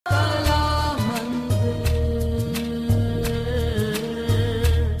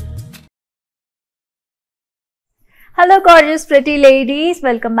Hello gorgeous pretty ladies,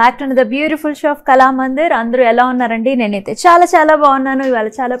 welcome back to another beautiful show of Kalamandir. Andru ela unnarandi nenaithe chaala baagunnanu.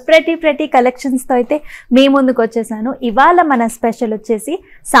 Ivala chaala pretty collections tho aithe mee munduku vachesanu. Ivala mana special vachesi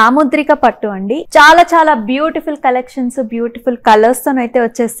Samudrika Pattu andi. Chaala beautiful collections, beautiful colors tho aithe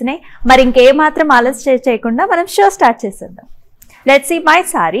vachestunayi. Mari inke maatram alasya cheyakunda manam show start cheseddam. Let's see my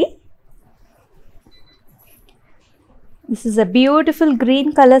saree. This is a beautiful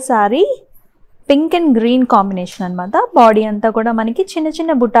green color saree. Pink and green combination అన్నమాట. Body అంతా కూడా మనకి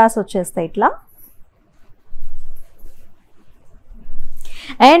చిన్న బుటాస్ వచ్చేస్తాయి ఇట్లా.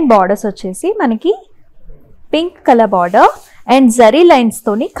 And borders వచ్చేసి మనకి pink colour border and zari lines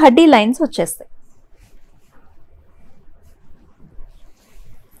తోని కడ్డీ లైన్స్ వచ్చేస్తాయి.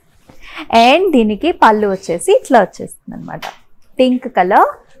 అండ్ దీనికి పళ్ళు వచ్చేసి ఇట్లా వచ్చేస్తుంది అన్నమాట. పింక్ కలర్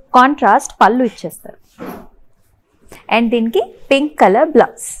కాంట్రాస్ట్ పళ్ళు ఇచ్చేస్తారు. And dinki pink color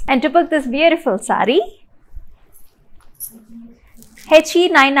blouse. And to book this beautiful saree, HE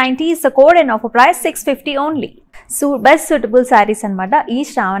 990 is the code and offer price 650 only. So best suitable sarees anamata ee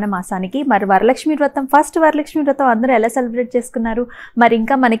Shravana maasaniki. Mari Varalakshmi Vratham first Varalakshmi Vratham andaru ela celebrate cheskunnaru. Mari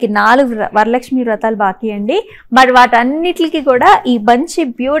inka manaki 4 Varalakshmi Vrathalu baaki andi. Mari vaatannitiki kuda ee bunchi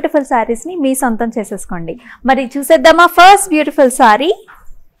beautiful sarees ni mee sontam cheseskondi. Mari chuseddama first beautiful saree.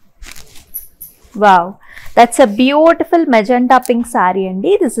 Wow, that's a beautiful magenta pink saree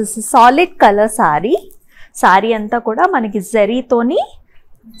andi. This is a solid color saree. Saree anta kuda manaki zari toni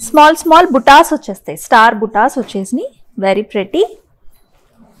small butas vachestayi. Star butas vachesni, very pretty.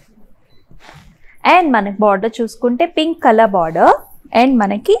 And manaki border chuskunte pink color border and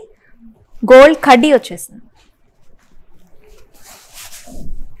manaki gold khadi vachesindi.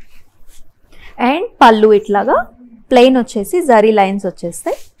 And pallu itlaga plain vachesi zari lines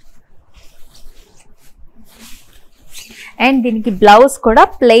vachestayi. And దీనికి blouse కూడా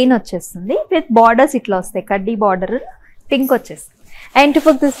plain వచ్చేస్తుంది with borders ఇట్లా వస్తాయి. కడ్డీ border pink వచ్చేస్తుంది. And to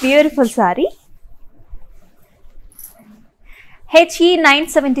book this beautiful sorry, HE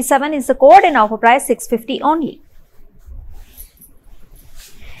 977 is the code and offer price 650 only.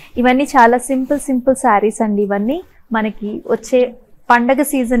 ఇవన్నీ చాలా simple saris అండి. ఇవన్నీ మనకి వచ్చే పండగ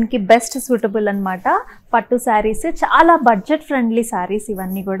సీజన్కి బెస్ట్ సూటబుల్ అనమాట. పట్టు సారీస్ చాలా బడ్జెట్ ఫ్రెండ్లీ సారీస్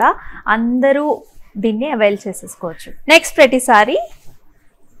ఇవన్నీ కూడా. అందరూ దీన్ని అవైల్ చేసేసుకోవచ్చు. Next pretty sorry,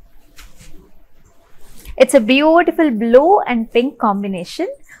 it's a beautiful blue and pink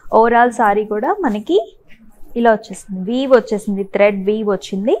combination. Overall sorry కూడా మనకి ఇలా వచ్చేసింది, వీవ్ వచ్చేసింది, థ్రెడ్ వీవ్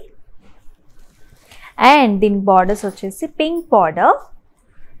వచ్చింది. అండ్ దీని బార్డర్స్ వచ్చేసి pink border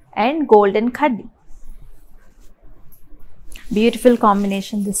and golden khaddi. Beautiful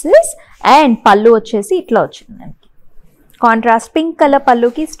combination this is. And పళ్ళు వచ్చేసి ఇట్లా వచ్చింది మనకి కాంట్రాస్ట్ పింక్ కలర్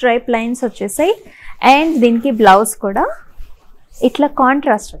పళ్ళుకి స్ట్రైప్ లైన్స్ వచ్చేసాయి. అండ్ దీనికి బ్లౌజ్ కూడా ఇట్లా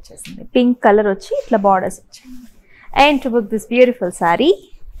కాంట్రాస్ట్ వచ్చేసింది, పింక్ కలర్ వచ్చి ఇట్లా బార్డర్స్ వచ్చాయి. And to book this beautiful sorry,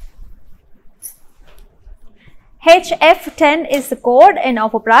 HF10 is the code and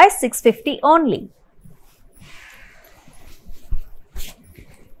offer price 650 only.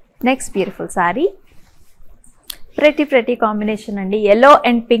 Next beautiful saree, pretty combination అండి. yellow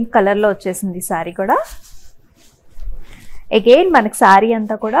and pink కలర్ లో వచ్చేసింది సారీ కూడా. అగైన్ మనకి సారీ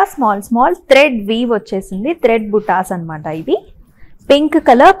అంతా కూడా స్మాల్ థ్రెడ్ వీవ్ వచ్చేసింది, థ్రెడ్ బుటాస్ అనమాట. ఇవి pink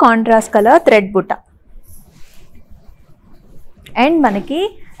colour contrast colour thread buta. And మనకి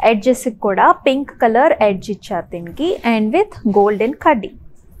ఎడ్జెస్ కూడా పింక్ కలర్ ఎడ్జ్ ఇచ్చారు దీనికి అండ్ విత్ గోల్డెన్ కడ్డీ.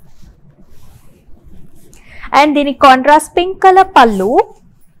 అండ్ దీనికి కాంట్రాస్ట్ పింక్ కలర్ పళ్ళు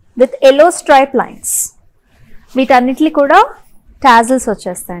విత్ ఎల్లో స్ట్రైప్ లైన్స్. వీటన్నిటిని కూడా టాజిల్స్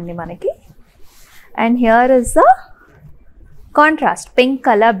వచ్చేస్తాయండి మనకి. And here is the contrast pink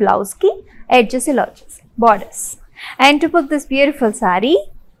colour blouse కి ఎడ్జెస్ ఇలా వచ్చేసాయి, borders. And to book this beautiful sorry,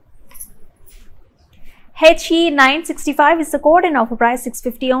 HE 965 is the code and offer price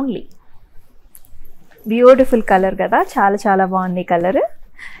 650 only. Beautiful colour కదా, చాలా బాగుంది కలర్.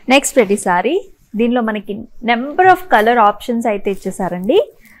 నెక్స్ట్ ప్రతి సారీ, దీనిలో మనకి నెంబర్ ఆఫ్ కలర్ ఆప్షన్స్ అయితే ఇచ్చేసారండి.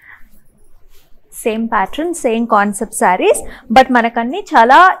 Same pattern, same concept saris, but మనకన్నీ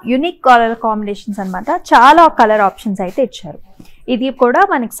చాలా యూనిక్ కలర్ కాంబినేషన్స్ అనమాట. చాలా కలర్ ఆప్షన్స్ అయితే ఇచ్చారు. ఇది కూడా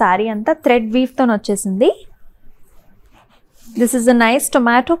మనకి సారీ అంతా థ్రెడ్ వీవ్ తో వచ్చేసింది. This is a nice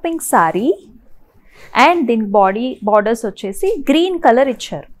tomato pink sorry. And దీని బార్డర్స్ వచ్చేసి గ్రీన్ కలర్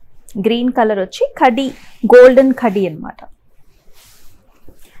ఇచ్చారు. గ్రీన్ కలర్ వచ్చి ఖడీ, గోల్డెన్ ఖడీ అనమాట.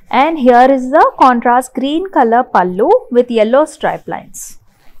 And here is the contrast green colour పల్లు with yellow stripe lines.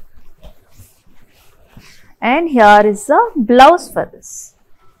 And here is the blouse for this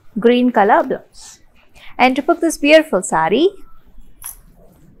green color blouse. And to book this beautiful saree,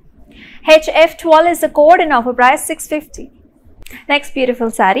 HF12 is the code and offer price 650. Next beautiful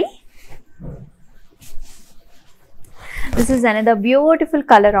saree, This is another beautiful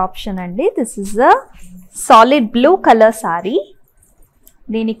color option andi. This is a solid blue color saree.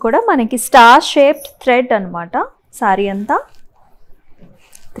 దీనికి కూడా మనకి star shaped thread అన్నమాట. Sorry అంతా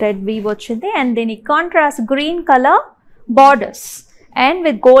thread weave వచ్చింది and దీనికి contrast green colour borders and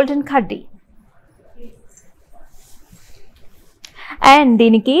with golden కడ్డీ. And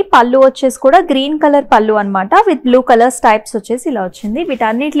దీనికి పళ్ళు వచ్చేసి కూడా గ్రీన్ కలర్ పళ్ళు అనమాట విత్ బ్లూ కలర్ స్టైప్స్ వచ్చేసి ఇలా వచ్చింది.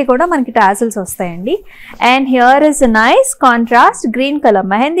 వీటన్నిటిలో కూడా మనకి టాసిల్స్ వస్తాయండి. And here is nice contrast green colour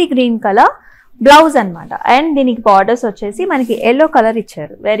mehndi green colour blouse అనమాట. అండ్ దీనికి బార్డర్స్ వచ్చేసి మనకి ఎల్లో కలర్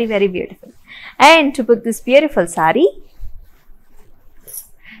ఇచ్చారు. Very very beautiful. And to book this beautiful sorry,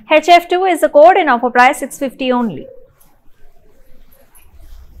 HF2 is the code in offer price 650 only.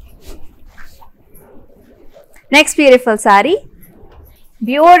 Next beautiful saree,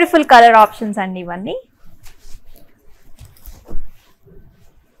 beautiful color options and ivanni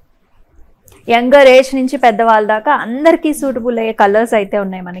younger age nunchi peddavall daaka andarki suitable ayye colors aithe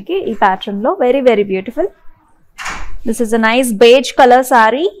unnai manaki ee pattern lo. Very very beautiful. This is a nice beige color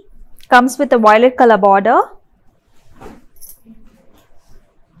saree, comes with a violet color border.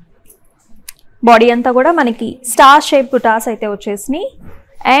 Body అంతా కూడా మనకి star shape బుటాస్ అయితే వచ్చేసినాయి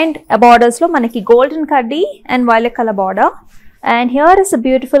and borders లో మనకి golden కడ్డీ and violet colour border. And here is a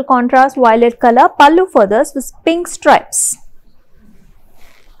beautiful contrast violet colour పల్లు ఫర్దర్స్ with pink stripes.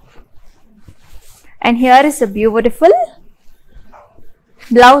 And here is a beautiful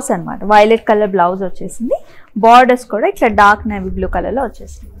blouse అనమాట. వైలెట్ కలర్ బ్లౌజ్ వచ్చేసింది. బార్డర్స్ కూడా ఇట్లా డార్క్ నేవీ బ్లూ కలర్ లో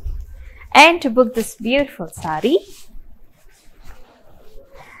వచ్చేసింది. And to book this beautiful sorry,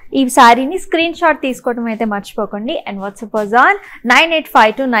 ఈ సారీని screen shot తీసుకోవడం అయితే మర్చిపోకండి. And WhatsApp on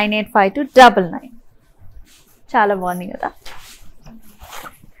 9852985299. చాలా బాగుంది కదా.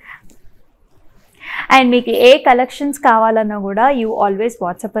 అండ్ మీకు ఏ కలెక్షన్స్ కావాలన్నా కూడా యూ ఆల్వేస్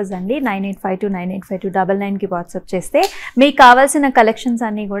వాట్సాప్ అండి 9852985299కి వాట్సాప్ చేస్తే మీకు కావాల్సిన కలెక్షన్స్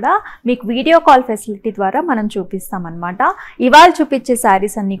అన్నీ కూడా మీకు వీడియో కాల్ ఫెసిలిటీ ద్వారా మనం చూపిస్తాం అనమాట. ఇవాళ చూపించే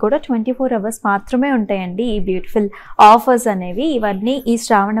శారీస్ అన్నీ కూడా 24 hours మాత్రమే ఉంటాయండి. ఈ బ్యూటిఫుల్ ఆఫర్స్ అనేవి ఇవన్నీ ఈ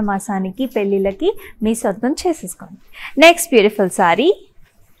శ్రావణ మాసానికి పెళ్ళిళ్ళకి మీ సొంతం చేసేసుకోండి. Next beautiful sari,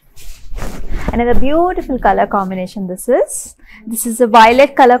 another beautiful color combination. This is a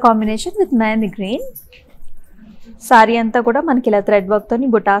violet color combination with mehndi green. Sorry అంతా కూడా మనకి ఇలా థ్రెడ్ వర్క్ తోని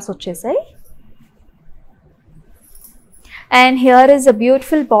బుటాస్ వచ్చేసాయి. And here is a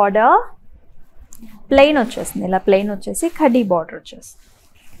beautiful border, plain వచ్చేసింది. ఇలా ప్లెయిన్ వచ్చేసి కడ్డీ బార్డర్ వచ్చేసింది.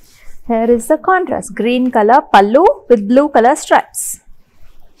 Here is the contrast green colour పల్లు with blue colour stripes.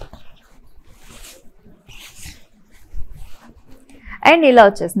 And ఇలా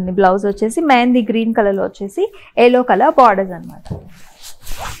వచ్చేసింది బ్లౌజ్ వచ్చేసి మెహందీ గ్రీన్ కలర్లో వచ్చేసి ఎల్లో కలర్ బార్డర్స్ అనమాట.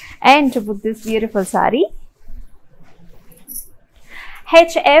 And to book this beautiful sorry,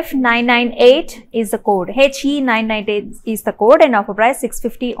 HF998 is the code. HE998 is the code and offer price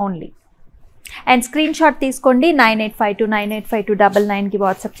 650 only. And screenshot తీసుకోండి 9852985299కి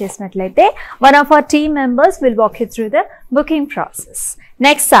WhatsApp చేసినట్లయితే one of our team members will walk you through the booking process.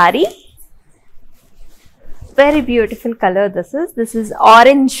 Next saree, very beautiful color. This is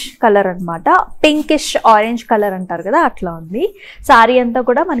orange color అన్నమాట. pinkish orange color అంటారు కదా అట్లా ఉంది. Sorry అంతా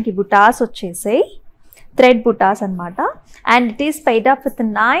కూడా మనకి బుటాస్ వచ్చేసాయి, థ్రెడ్ బుటాస్ అన్నమాట. And it is paid up with a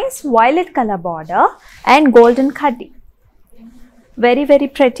nice violet color border and golden khadi. Very very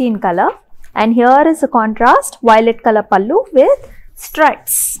pretty in color. And here is a contrast violet color pallu with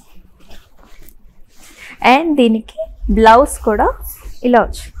stripes. And దీనికి blouse కూడా ఇలా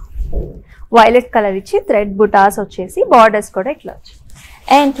వచ్చి violet colour ఇచ్చి thread బుటాస్ వచ్చేసి borders కూడా ఇట్లా వచ్చి.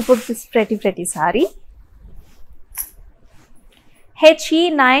 And to put this pretty saree,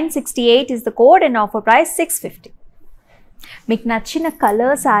 HE968 is the code and offer price 650. మీకు నచ్చిన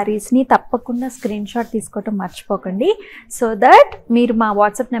కలర్ శారీస్ని తప్పకుండా స్క్రీన్ షాట్ తీసుకోవటం మర్చిపోకండి. సో దట్ మీరు మా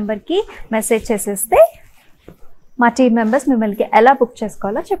వాట్సాప్ నెంబర్కి మెసేజ్ చేసేస్తే మా టీమ్ మెంబర్స్ మిమ్మల్ని ఎలా బుక్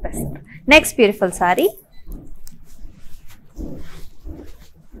చేసుకోవాలో చెప్పేస్తారు. నెక్స్ట్ బ్యూటిఫుల్ సారీ,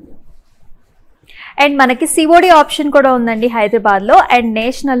 అండ్ మనకి సిఓడి ఆప్షన్ కూడా ఉందండి హైదరాబాద్లో. అండ్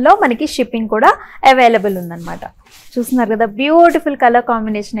నేషనల్లో మనకి షిప్పింగ్ కూడా అవైలబుల్ ఉందన్నమాట. చూస్తున్నారు కదా beautiful colour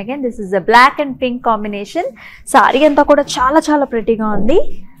combination. Again this is a black and pink combination. Sorry అంతా కూడా చాలా చాలా ప్రెటీగా ఉంది.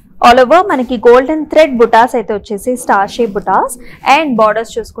 ఆల్ ఓవర్ మనకి గోల్డెన్ థ్రెడ్ బుటాస్ అయితే వచ్చేసి star shape buttas. And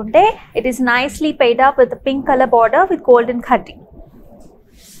borders చూసుకుంటే it is nicely paid up with pink colour border with golden కడ్డీ.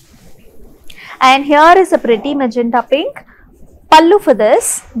 And here is a pretty magenta pink పల్లు for this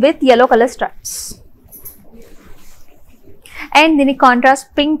with yellow colour stripes. And దీని contrast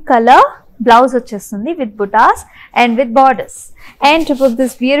pink colour blouse వచ్చేస్తుంది with buttas and with borders. And to book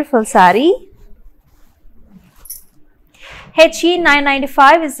this beautiful sorry,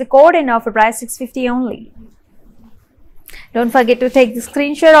 HE995 is the code and offer price 650 only. Don't forget to take the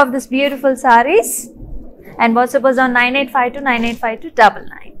screenshot of this beautiful sarees and WhatsApp us on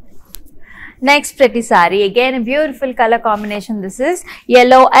 9852985299. Next pretty saree, again a beautiful color combination. This is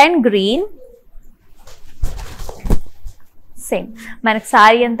yellow and green. Same. మనకి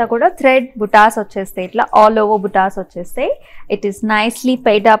sorry అంతా కూడా thread బుటాస్ వచ్చేస్తాయి, ఇట్లా all over బుటాస్ వచ్చేస్తాయి. It is nicely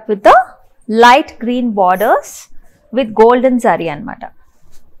paid up with the light green borders with golden sorry అన్నమాట.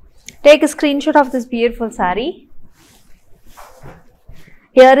 Take a screenshot of this beautiful saree.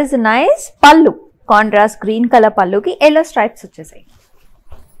 Here is a nice pallu, contrast green color palluki yellow stripes వచ్చేసాయి.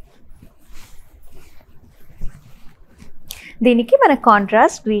 దీనికి మన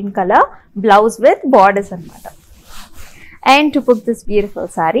contrast green colour blouse with borders అన్నమాట. And to book this beautiful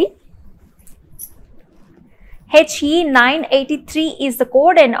saree, HE983 is the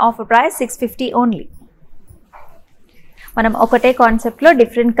code and offer price 650 only. మనం ఒకటే కాన్సెప్ట్లో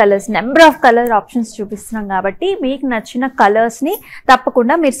different colours, number of colour options చూపిస్తున్నాం కాబట్టి మీకు నచ్చిన కలర్స్ని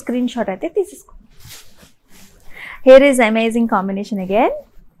తప్పకుండా మీరు స్క్రీన్ షాట్ అయితే తీసేసుకోండి. Here is amazing combination again.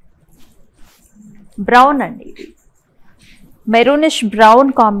 Brown అండి, ఇది మెరూనిష్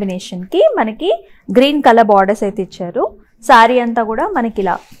బ్రౌన్ కాంబినేషన్కి మనకి గ్రీన్ కలర్ బార్డర్స్ అయితే ఇచ్చారు. సారీ అంతా కూడా మనకి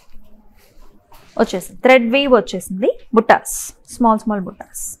ఇలా వచ్చేసింది, థ్రెడ్ వీవ్ వచ్చేసింది, బుటాస్, స్మాల్ స్మాల్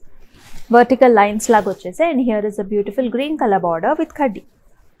బుటాస్, వర్టికల్ లైన్స్ లాగా వచ్చేసాయి. And here is a beautiful green colour border with కడ్డీ.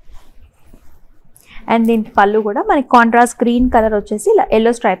 అండ్ దీనికి పళ్ళు కూడా మనకి కాంట్రాస్ట్ గ్రీన్ కలర్ వచ్చేసి ఇలా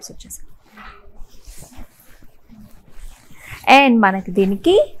ఎల్లో స్ట్రైప్స్ వచ్చేసాయి. అండ్ మనకి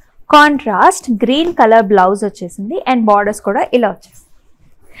దీనికి కాంట్రాస్ట్ గ్రీన్ కలర్ బ్లౌజ్ వచ్చేసింది అండ్ బార్డర్స్ కూడా ఇలా వచ్చేసింది.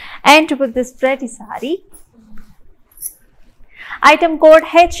 And to put this pretty sorry, item code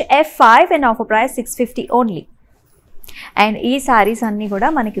HF5 and offer price 650 only. And ఈ సారీస్ అన్నీ కూడా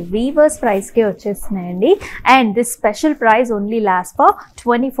మనకి weavers ప్రైస్కే వచ్చేస్తున్నాయండి. And this special price only last for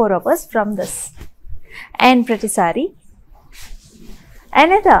 24 hours from this. And ప్రతి sorry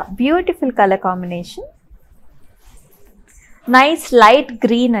another beautiful colour combination, nice light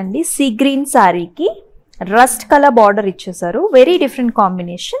green అండి, sea green సారీకి rust colour border ఇచ్చేసారు. Very different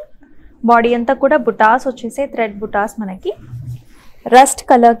combination. Body అంతా కూడా బుటాస్ వచ్చేసాయి, థ్రెడ్ బుటాస్, మనకి రస్ట్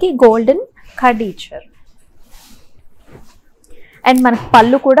కలర్కి golden కడ్డీ ఇచ్చారు. అండ్ మనకి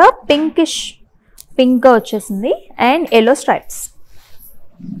పళ్ళు కూడా పింకిష్ పింక్గా వచ్చేసింది and yellow stripes.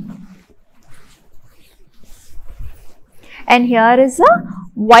 And here is a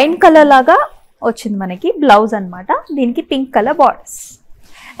wine colour లాగా వచ్చింది మనకి బ్లౌజ్ అన్నమాట, దీనికి pink colour borders.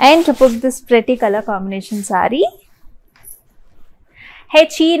 And to put this pretty colour combination sorry,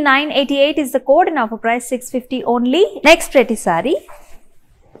 HE988 is the code and offer price 650 only. Next pretty saree,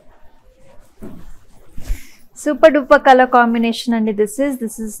 super duper color combination and this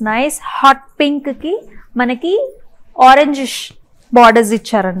is nice hot pink ki manaki orangish borders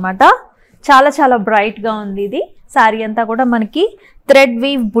icharanamata. Chala chala bright ga undi idi. Saree anta kuda manaki thread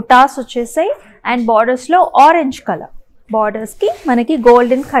weave butas vachesai and borders lo orange color borders ki manaki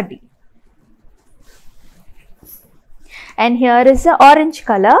golden khadi. And here is the orange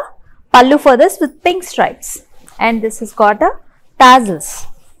color pallu for this with pink stripes and this has got a tassels.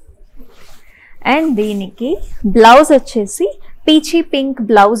 And దీనికి blouse వచ్చేసి peachy pink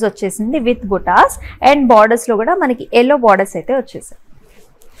blouse వచ్చేసింది with buttas and borders లో కూడా మనకి yellow borders అయితే వచ్చేసాయి.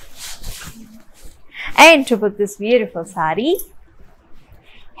 And to put this beautiful saree,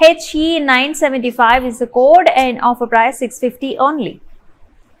 HE975 is the code and offer price 650 only.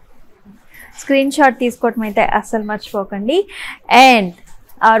 Screen shot తీసుకోవటం అయితే అస్సలు మర్చిపోకండి. And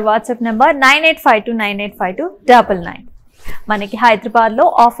our WhatsApp number 9852985299. మనకి హైదరాబాద్లో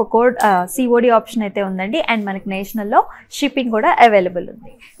ఆఫర్ కోడ్ COD ఆప్షన్ అయితే ఉందండి అండ్ మనకి నేషనల్లో షిప్పింగ్ కూడా అవైలబుల్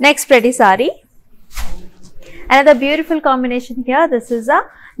ఉంది. Next pretty sorry, another beautiful combination here. This is a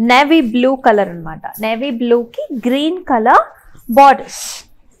navy blue colour అనమాట. నేవీ బ్లూకి గ్రీన్ కలర్ బార్డర్స్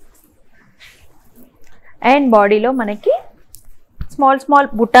అండ్ బాడీలో మనకి స్మాల్ స్మాల్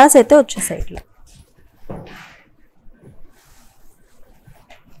బుటాస్ అయితే వచ్చేసాయి ఇట్లా.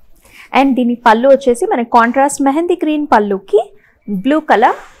 అండ్ దీని పళ్ళు వచ్చేసి మనకి కాంట్రాస్ట్ మెహందీ గ్రీన్ పళ్ళుకి బ్లూ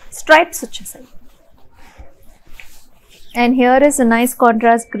కలర్ స్ట్రైప్స్ వచ్చేసాయి. And here is a nice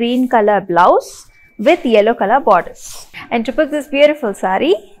contrast green colour blouse with yellow color borders. And to put this beautiful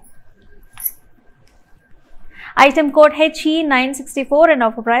saree, item code HE964 and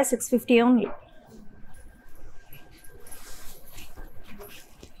offer price 650 only.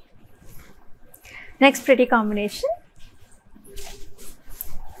 Next pretty combination,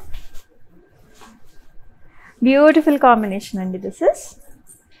 beautiful combination and this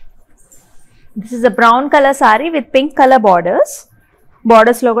is a brown color saree with pink color borders.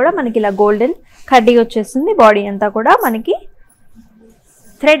 Borders lo kuda manaki ila golden khaddi vachesindi. Body anta kuda manaki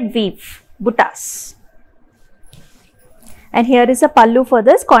thread weave butas And here is a pallu for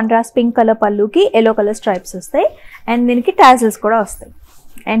this. Contrast pink color pallu ki yellow color stripes vastayi and దీనికి tassels కూడా వస్తాయి.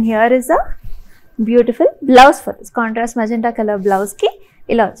 And here is a beautiful blouse for this. Contrast magenta color blouse ki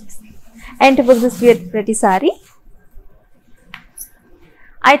ఇలా వచ్చేస్తుంది. And to book this pretty saree,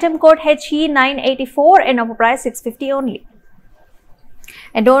 item code HE984 and offer price 650 only.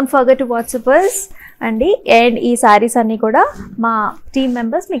 And don't forget to WhatsApp us అండి. And ఈ సారీస్ అన్నీ కూడా మా team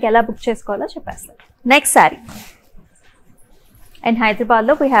members మీకు ఎలా book చేసుకోవాలో చెప్పేస్తారు. నెక్స్ట్ సారీ, అండ్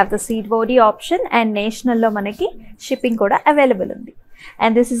హైదరాబాద్లో we have the seed body option and నేషనల్లో మనకి షిప్పింగ్ కూడా అవైలబుల్ ఉంది.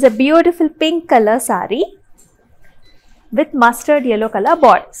 And this is a beautiful pink colour sorry with mustard yellow colour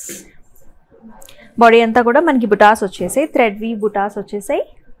borders. Body అంతా కూడా మనకి బుటాస్ వచ్చేసాయి, థ్రెడ్ వీ బుటాస్ వచ్చేసాయి.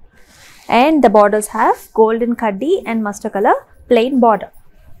 And the borders have golden కడ్డీ and mustard colour plain border.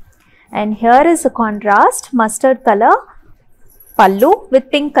 And here is a contrast mustard color pallu with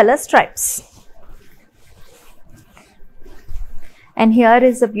pink color stripes. And here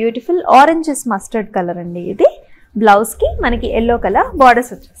is a beautiful oranges mustard color andi idi. Blouse ki manaki yellow color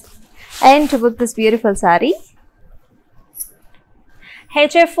borders vachesi. And to book this beautiful saree,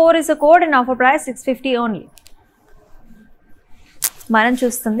 HF4 is a code and offer price 650 only. మనం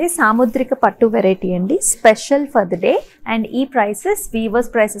చూస్తుంది సాముద్రిక పట్టు variety అండి, special for the day. And ఈ prices weavers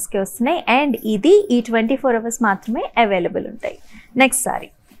ప్రైసెస్కి వస్తున్నాయి. And ఇది ఈ 24 hours మాత్రమే available ఉంటాయి. Next sorry,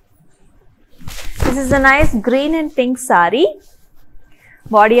 this is a nice green and pink sorry.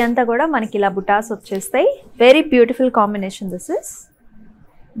 Body అంతా కూడా మనకి ఇలా బుటాస్ వచ్చేస్తాయి. Very beautiful combination this is.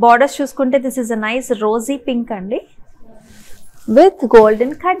 Borders చూసుకుంటే this is a nice Rosie pink అండి విత్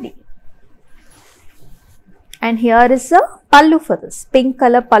గోల్డెన్ కడ్డీ. And here is a pallu for this. Pink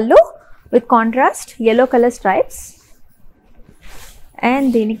color pallu with contrast yellow color stripes. And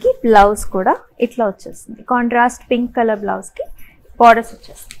దీనికి blouse కూడా ఇట్లా వచ్చేస్తుంది. Contrast pink colour బ్లౌజ్కి borders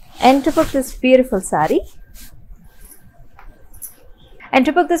వచ్చేస్తుంది. And to book this beautiful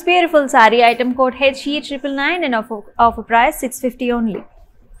saree, item code HE999 and offer price 650 only.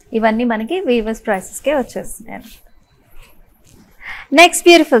 ఇవన్నీ మనకి weavers ప్రైసెస్కే వచ్చేస్తున్నాయి. Next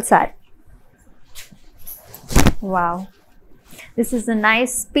beautiful saree. Wow, this is a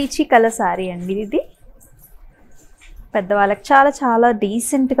nice peachy colour sorry అండి. ఇది పెద్దవాళ్ళకి చాలా చాలా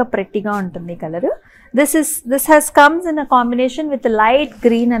డీసెంట్గా ప్రెట్టిగా ఉంటుంది colour. This has comes in a combination with light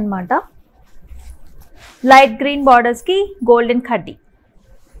green అనమాట. లైట్ గ్రీన్ బార్డర్స్కి గోల్డెన్ కడ్డీ.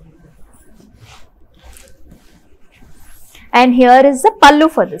 అండ్ హియర్ ఇస్ ద పల్లు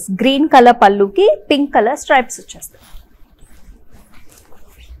for this. Green colour పల్లుకి pink colour stripes వచ్చేస్తాయి.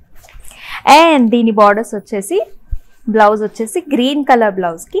 అండ్ దీని బార్డర్స్ వచ్చేసి బ్లౌజ్ వచ్చేసి గ్రీన్ కలర్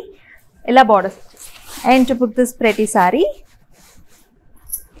బ్లౌజ్కి ఇలా బార్డర్స్ వచ్చేసి. And to book this pretty sorry,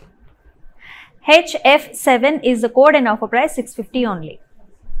 HF7 is the code and offer price 650 only.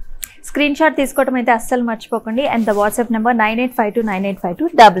 Screen shot తీసుకోవడం అయితే అస్సలు మర్చిపోకండి. And the WhatsApp number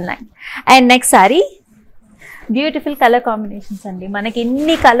 9852985299. And next sorry, beautiful colour combinations అండి. మనకి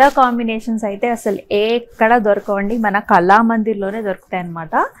ఇన్ని కలర్ కాంబినేషన్స్ అయితే అసలు ఎక్కడ దొరకవండి, మన కళామందిర్లోనే దొరుకుతాయి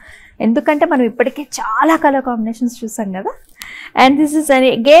అన్నమాట. ఎందుకంటే మనం ఇప్పటికే చాలా కలర్ కాంబినేషన్స్ చూసాం కదా. And this is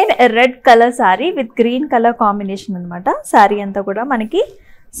again red colour sorry with green colour combination అనమాట. సారీ అంతా కూడా మనకి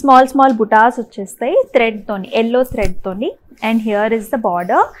స్మాల్ స్మాల్ బుటాస్ వచ్చేస్తాయి థ్రెడ్తోని, yellow థ్రెడ్తోని. And here is the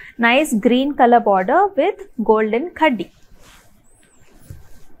border, nice green colour border with golden కడ్డీ.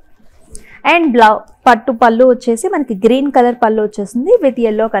 అండ్ పట్టు పళ్ళు వచ్చేసి మనకి గ్రీన్ కలర్ పళ్ళు వచ్చేసింది with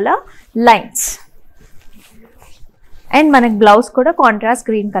yellow colour lines. And మనకి బ్లౌజ్ కూడా contrast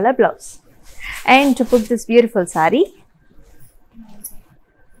green colour blouse. And to put this beautiful sorry,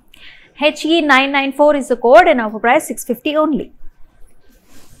 HE994 is the code and offer price 650 only.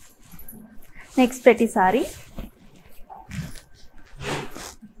 Next pretty saree,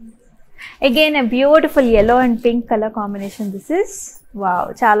 again a beautiful yellow and pink color combination. This is wow,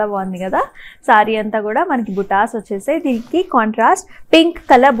 చాలా బాగుంది కదా. Sorry అంతా కూడా మనకి బుటాస్ వచ్చేసాయి, దీనికి contrast pink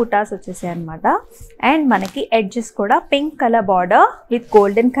colour బుటాస్ వచ్చేసాయి అనమాట. అండ్ మనకి ఎడ్జెస్ కూడా pink colour border with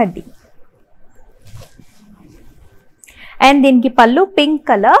golden కడ్డీ. అండ్ దీనికి పళ్ళు పింక్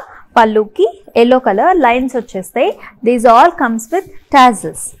కలర్, పళ్ళుకి ఎల్లో కలర్ లైన్స్ వచ్చేస్తాయి. These all comes with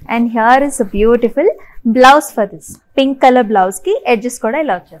tassels. And here is a beautiful blouse for this. Pink colour బ్లౌజ్కి ఎడ్జెస్ కూడా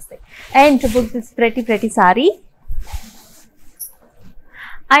ఇలా వచ్చేస్తాయి. And to book this pretty sorry,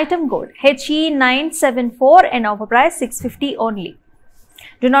 item code HE974 and offer price 650 only.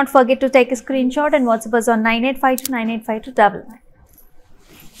 Do not forget to take a screenshot and WhatsApp us on 9852985299.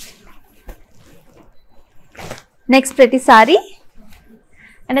 Next pretty saree,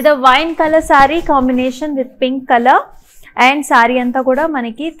 another wine color saree combination with pink color. And saree anta kuda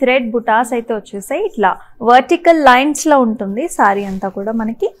manaki thread butas aithe vachesai, itla vertical lines la untundi saree anta kuda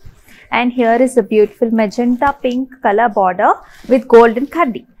manaki. And here is a beautiful magenta pink color border with golden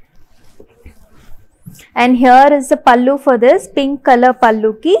khadi. And here is the pallu for this pink color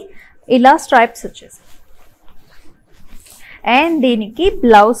pallu ki ila stripes వచ్చేసాయి. And దీనికి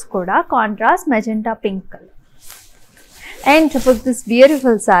blouse కూడా contrast magenta pink color. And to book this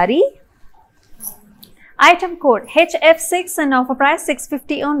beautiful saree, item code HF6 and offer price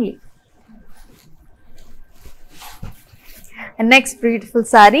 650 only. And next beautiful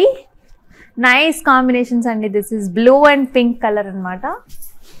saree, nice combinations and this is blue and pink color anamata.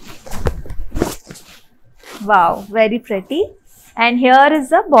 Wow, very pretty. And here is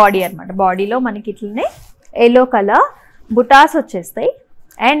the body anamata. Body lo manaki itlane yellow color butas vachestayi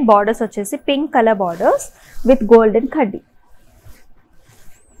and borders vachesi pink color borders with golden khadi.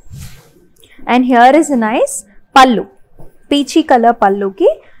 And here is a nice pallu, peachy color pallu ki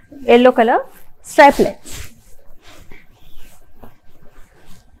yellow color stripelets.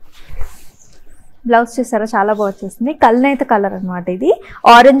 Blouse చూసారా చాలా బాగా వచ్చేస్తుంది. కల్నేత colour అనమాట, ఇది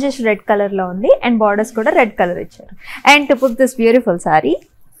orangish red colour లో ఉంది and borders కూడా red colour ఇచ్చారు. And to put this beautiful sorry,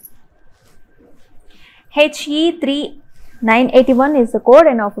 HE3981 is the code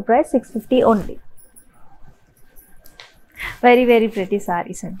and offer price 650 only. Very very pretty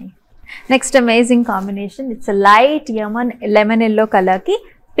sarees అండి. Next amazing combination, it's light lemon yellow colour కి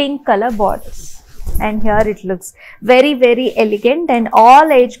pink colour borders. And here it looks very very elegant and all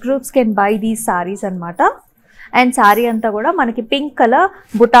age groups can buy these sarees anamata. And saree anta kuda manaki pink color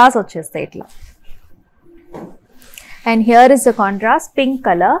butas vachestayi itla. And here is the contrast pink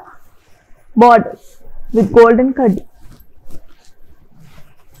color borders with golden khadi.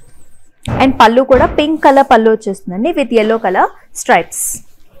 And pallu kuda pink color pallu vachestundandi with yellow color stripes.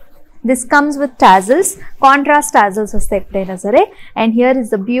 This comes with tassels, contrast tassels vastayi eppudaina sare. And here is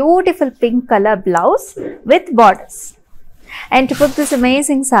the beautiful pink color blouse with borders. And to put this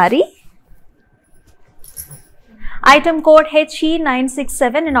amazing saree, item code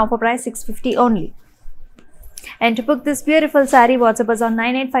HE967 and offer price 650 only. And to book this beautiful saree, WhatsApp us on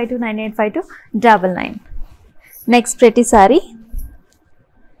 9852985299. Next pretty saree,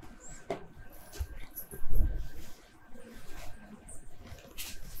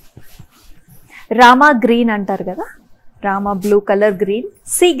 Rama green అంటారు కదా, Rama blue colour green,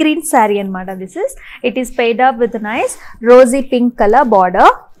 sea green sari అనమాట. This is it is paid up with nice Rosie pink colour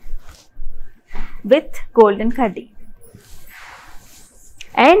border with golden కడ్డీ.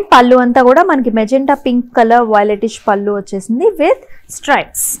 And పళ్ళు అంతా కూడా మనకి magenta pink colour violetish పళ్ళు వచ్చేసింది with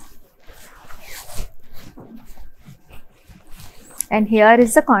stripes. And here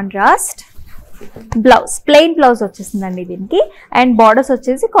is the contrast blouse, plain blouse వచ్చేసిందండి దీనికి. అండ్ బార్డర్స్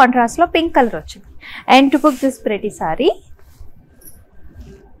వచ్చేసి కాంట్రాస్ట్ లో పింక్ కలర్ వచ్చింది. And to book this pretty sorry,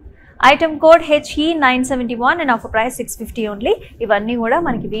 item code HE971 and offer price 650 only. ఇవన్నీ కూడా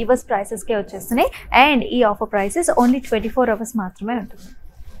మనకి వీవర్స్ ప్రైసెస్కే వచ్చేస్తున్నాయి. అండ్ ఈ ఆఫర్ ప్రైసెస్ ఓన్లీ 24 అవర్స్ మాత్రమే ఉంటుంది.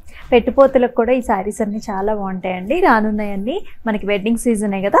 పెట్టుపోతులకు కూడా ఈ శారీస్ అన్ని చాలా బాగుంటాయండి. రానున్నాయండి, మనకి వెడ్డింగ్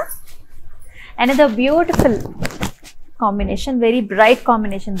సీజనే కదా. Another beautiful combination, very bright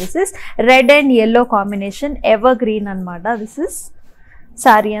combination. This is red and yellow combination, evergreen anamata. This is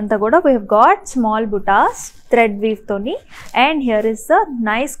saree anta kuda we have got small buttas thread weave toni. And here is the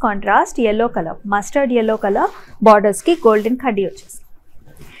nice contrast yellow color, mustard yellow color borders ki golden khadi vachesindi.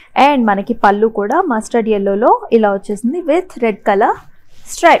 And manaki pallu kuda mustard yellow lo ila vachesindi with red color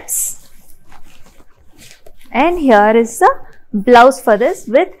stripes. And here is the blouse for this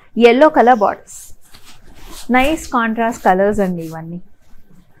with yellow color borders. Nice contrast colors andi ivanni.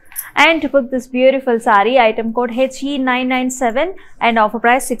 And to book this beautiful saree, item code HE997 and offer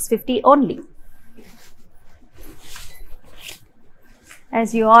price 650 only. As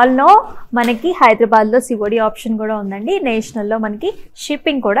you all know, manaki Hyderabad lo COD option kuda undandi. National lo manaki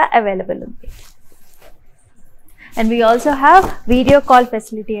shipping kuda available undi. And we also have video call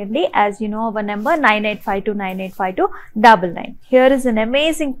facility andi. As you know, our number 9852985299. Here is an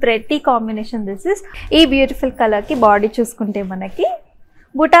amazing pretty combination. This is ee beautiful color ki body chuskunte manaki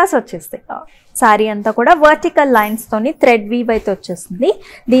బుటాస్ వచ్చేస్తాయి. Sorry అంతా కూడా vertical lines తోని thread weave అయితే వచ్చేస్తుంది.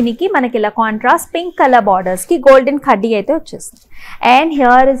 దీనికి మనకి ఇలా contrast pink colour borders కి గోల్డెన్ ఖడ్డీ అయితే వచ్చేస్తుంది. And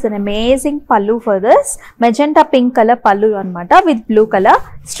here is an amazing పల్లు for this magenta pink colour పల్లు అనమాట విత్ బ్లూ కలర్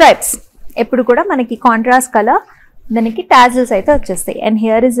స్ట్రైప్స్. ఎప్పుడు కూడా మనకి కాంట్రాస్ట్ కలర్ దానికి టాజిల్స్ అయితే వచ్చేస్తాయి. And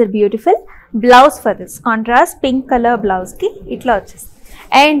here is a beautiful blouse for this contrast pink colour blouse కి ఇట్లా వచ్చేస్తుంది.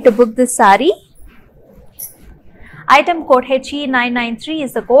 And to book this sorry, item code HE993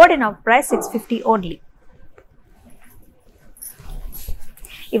 is the code and our price 650 only.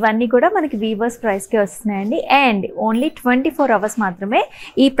 ఇవన్నీ కూడా మనకి వీవర్స్ ప్రైస్కే వస్తున్నాయండి. అండ్ ఓన్లీ 24 అవర్స్ మాత్రమే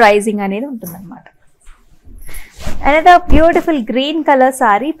ఈ pricing అనేది ఉంటుందన్నమాట. Another beautiful green color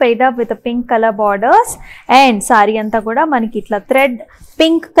saree paired up with a pink color borders, and saree anta kuda maniki itla thread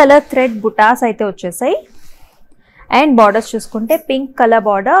pink color thread butas aithe vachesai, and borders chuskunte pink color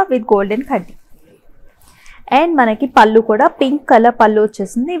border with golden khadi, and manaki pallu kuda pink color pallu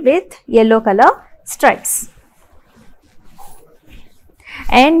vachesindi with yellow color stripes,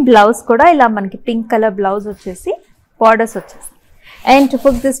 and blouse kuda ila manaki pink color blouse vachesi borders vachesi. And to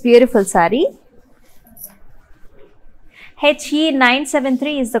book this beautiful saree,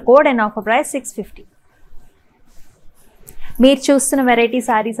 HE973 is the code and offer price 650. మీరు చూస్తున్న variety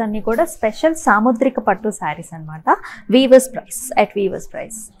saris అన్ని కూడా special సాముద్రిక పట్టు సారీస్ అన్నమాట. Weavers price at weavers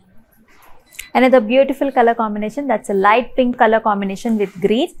price. Another beautiful color combination, that's a light pink color combination with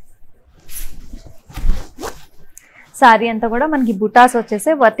green. Sorry అంతా కూడా మనకి బుటాస్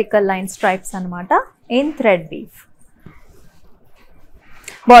వచ్చేసే వర్టికల్ లైన్ స్ట్రైప్స్ అన్నమాట ఇన్ థ్రెడ్ వీవ్.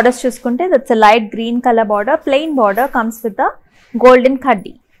 Borders చూసుకుంటే that's a light green color border, plain border comes with the golden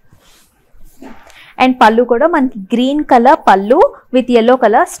khadi, and pallu kuda manaki green color pallu with yellow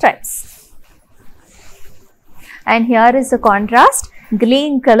color stripes, and here is the contrast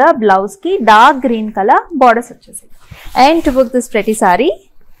green color blouse ki dark green color borders vachesi. And to book this pretty saree,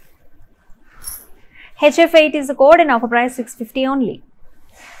 HF8 is the code and offer price 650 only.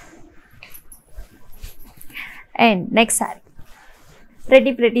 And next saree,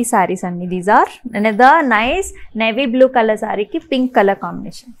 pretty sarees anni, these are another nice navy blue color saree ki pink color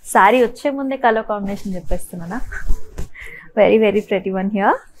combination. Saree వచ్చే ముందే color combination చెప్పేస్తున్నానా. very pretty one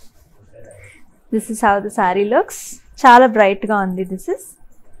here. This is how the saree looks. చాలా bright గా ఉంది. This is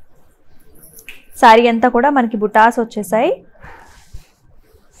saree అంతా కూడా మనకి బుటాస్ వచ్చేసాయి,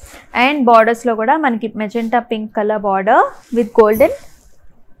 and borders లో కూడా మనకి magenta pink color border with golden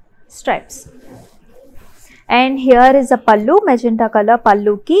stripes. And here is a pallu, magenta color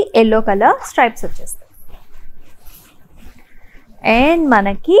pallu ki yellow color stripes వచ్చేస్తాయి, and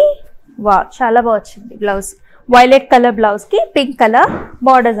మనకి వా చాలా బాగా వచ్చింది బ్లౌజ్, వైలెట్ కలర్ బ్లౌజ్ కి పింక్ కలర్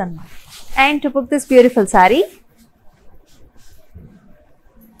బార్డర్స్ అన్నమాట. And to book this beautiful saree,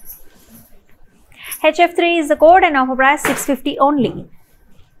 HF3 is the code and offer price 650 only.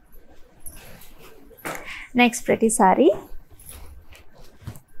 Next pretty saree,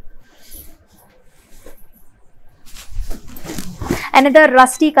 another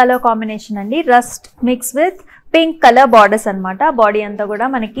rusty color combination అండి. Rust mix with pink colour borders అన్నమాట. Body అంతా కూడా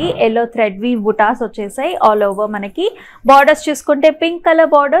మనకి yellow thread weave బుటాస్ వచ్చేసాయి all over. మనకి borders చూసుకుంటే pink colour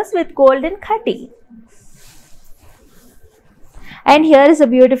borders with golden ఖటి, and here is a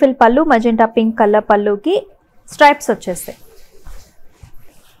beautiful పల్లు, magenta pink colour పల్లుకి stripes వచ్చేస్తాయి,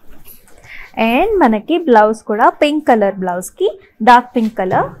 అండ్ మనకి బ్లౌజ్ కూడా పింక్ కలర్ బ్లౌజ్ కి డార్క్ పింక్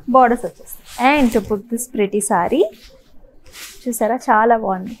కలర్ బార్డర్స్ వచ్చేస్తాయి. And to put this pretty sorry, చూసారా చాలా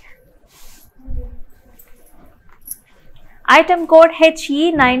బాగుంది. Item code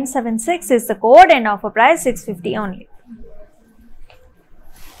HE976 is the code and offer price 650 only.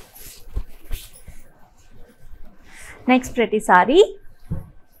 Next pretty saree,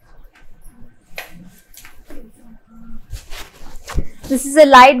 this is a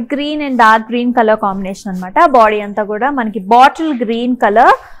light green and dark green color combination అన్నమాట. Body అంతా కూడా మనకి bottle green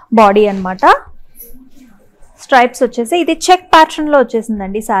colour body అన్నమాట. Stripes వచ్చేసి ఇది చెక్ ప్యాటర్న్ లో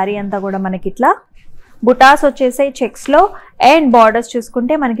వచ్చేసిందండి. Sorry అంతా కూడా మనకి ఇట్లా బుటాస్ వచ్చేసాయి చెక్స్ లో, అండ్ బార్డర్స్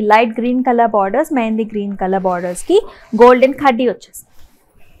చూసుకుంటే మనకి light green colour borders, mehndi green colour borders కి గోల్డెన్ ఖడ్డీ వచ్చేసి,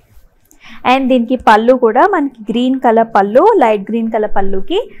 అండ్ దీనికి పళ్ళు కూడా మనకి గ్రీన్ కలర్ పళ్ళు, లైట్ గ్రీన్ కలర్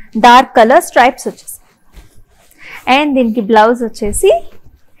పళ్ళుకి డార్క్ కలర్ స్ట్రైప్స్ వచ్చేసి, అండ్ దీనికి బ్లౌజ్ వచ్చేసి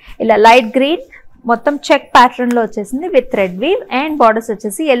ఇలా లైట్ గ్రీన్ మొత్తం చెక్ ప్యాటర్న్ లో వచ్చేసింది with thread weave, and borders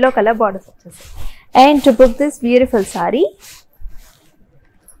వచ్చేసి ఎల్లో కలర్ బార్డర్స్ వచ్చేసి. And to book this beautiful saree,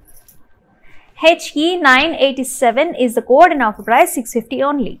 HE987 is the code and offer price 650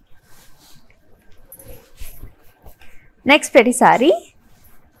 only. Next pretty saree,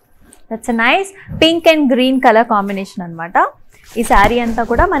 that's a nice pink and green color combination అన్నమాట. ఈ sorry అంతా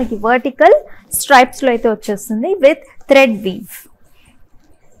కూడా మనకి vertical stripes లో అయితే వచ్చేస్తుంది with thread weave,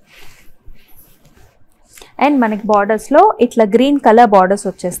 and మనకి borders లో ఇట్లా గ్రీన్ కలర్ బార్డర్స్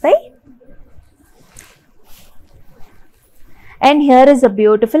వచ్చేస్తాయి, and here is a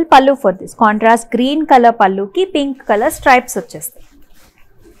beautiful pallu for this. Contrast green color pallu ki pink color stripes వచ్చేస్తాయి,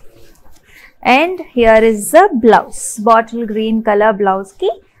 and here is the blouse, bottle green color blouse ki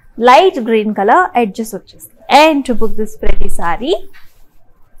light green color edges వచ్చేస్తాయి. And to book this pretty saree,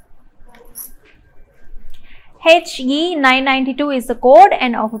 HE992 is the code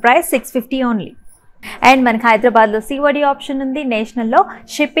and offer price 650 only. And మనకి హైదరాబాద్లో COD option ఉంది, నేషనల్లో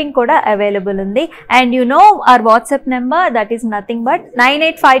shipping కూడా available ఉంది. And you know our WhatsApp number, that is nothing but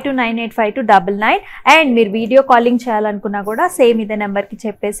 9852985299. And మీరు video calling చేయాలనుకున్నా కూడా same ఇదే నెంబర్కి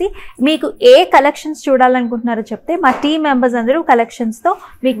చెప్పేసి మీకు ఏ కలెక్షన్స్ చూడాలనుకుంటున్నారో చెప్తే మా టీమ్ మెంబర్స్ అందరూ కలెక్షన్స్తో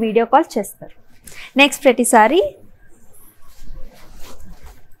మీకు వీడియో కాల్ చేస్తారు. నెక్స్ట్ ప్రతిసారి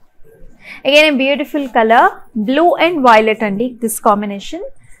again a beautiful color, blue and violet అండి this combination.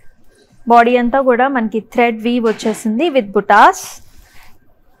 బాడీ అంతా కూడా మనకి థ్రెడ్ వీవ్ వచ్చేసింది with buttas.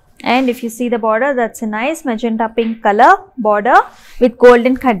 And if you see the border, that's a nice magenta pink colour border with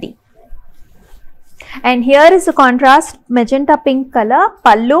golden కడ్డీ. And here is a contrast magenta pink colour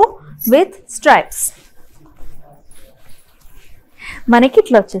పల్లు with stripes. మనకి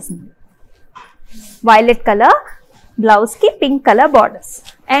ఇట్లా వచ్చేసింది violet colour blouse కి pink colour borders.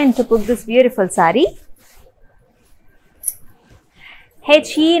 And to put this beautiful sorry,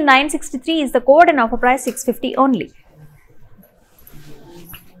 HE963 is the code and offer price 650 only.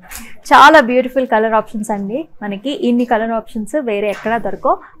 చాలా beautiful colour options అండి. మనకి ఇన్ని colour options వేరే ఎక్కడ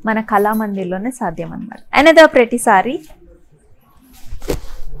దొరకో, మన కళామందిర్లోనే సాధ్యం అన్నమాట. Another pretty sorry.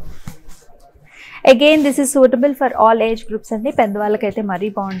 Again this is suitable for all age groups అండి. పెద్దవాళ్ళకైతే మరీ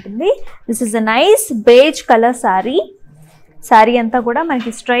బాగుంటుంది. This is a nice beige colour sorry. Sorry అంతా కూడా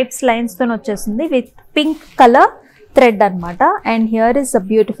మనకి స్ట్రైప్స్ లైన్స్తో వచ్చేస్తుంది విత్ పింక్ కలర్ థ్రెడ్ అనమాట. And here is a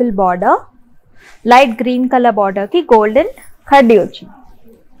beautiful border, light green colour బార్డర్కి golden కడ్డీ వచ్చింది.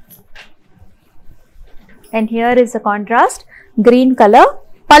 And here is a contrast green colour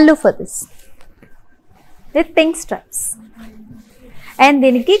పల్లు for this with pink stripes. And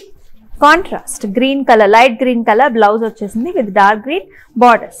దీనికి contrast green colour, light green colour blouse వచ్చేసింది with dark green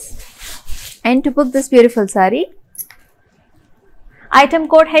borders. And to book this beautiful sorry, item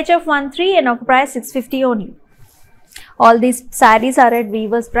code HF13 and offer price 650 only. All these sarees are at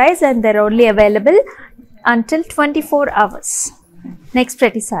weaver's price and they're only available until 24 hours. Next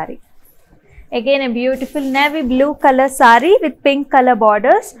pretty saree. Again a beautiful navy blue color saree with pink color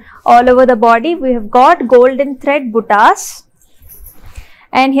borders all over the body. We have got golden thread buttas.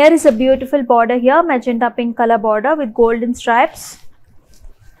 And here is a beautiful border here, magenta pink color border with golden stripes.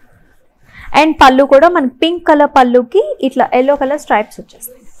 And పళ్ళు కూడా మనకి pink colour పళ్ళుకి ఇట్లా yellow colour stripes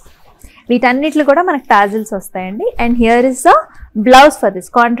వచ్చేస్తాయి. వీటన్నిటిలో కూడా మనకి tassels వస్తాయండి. And here is the blouse for this,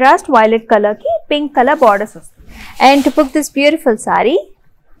 contrast violet కలర్కి పింక్ కలర్ బార్డర్స్ వస్తాయి. And to book this beautiful sorry,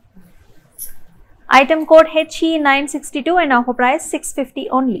 item code HE962 and offer price 650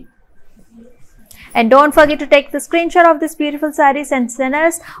 only. And don't forget to take the screenshot of this beautiful sarees and send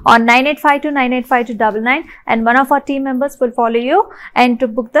us on 9852985299 and one of our team members will follow you and to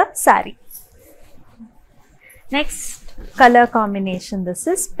book the saree. Next color combination, this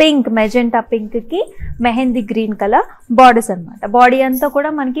is pink, magenta pink ki mehendi green color borders anamata. Body anta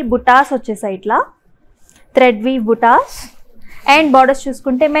kuda manaki buttas vachesai itla thread weave buttas. And borders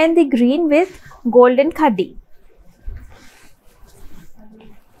chuskunte mehendi green with golden khadi.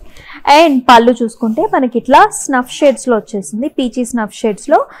 And pallu chuskunte manaki itla snuff shades lo vachesindi, peachy snuff shades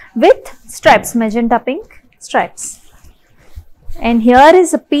lo with stripes, magenta pink stripes. And here is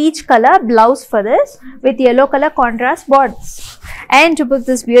a peach color blouse for this with yellow color contrast borders. And to book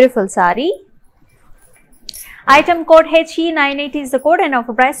this beautiful saree, item code HE980 is the code and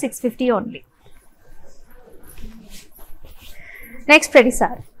offer price 650 only. Next pretty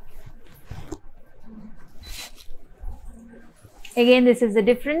saree. Again this is a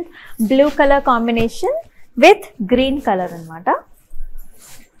different blue color combination with green color anamata.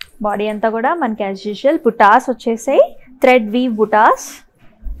 Body anta kuda manaki as usual buttas vachesai, thread weave buttas.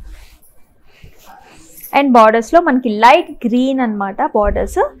 And borders lo manaki light green anamata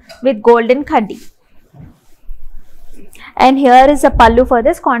borders with golden khadi. And here is a pallu for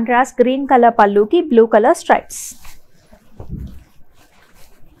this, contrast green color pallu ki blue color stripes.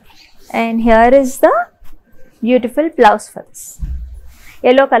 And here is the beautiful blouse for this,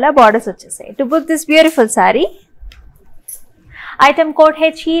 yellow color borders vachesai. To book this beautiful saree, item code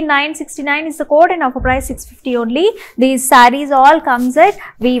HE969 is the code and offer price 650 only. These sarees all comes at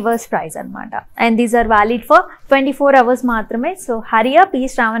weaver's price anamata. And these are valid for 24 hours maatrame. So hurry up, ee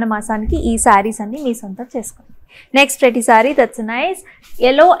Shravana masaniki ee sarees anni mee sonta cheskondi. Next pretty saree, that's a nice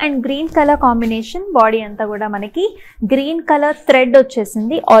yellow and green color combination. Body anta kuda manaki green color thread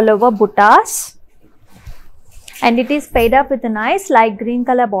vachesindi all over buttas. And it is paid up with a nice light green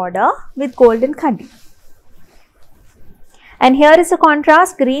color border with golden khadi. And here is a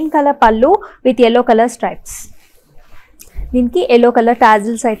contrast green color pallu with yellow color stripes. Dinki yellow color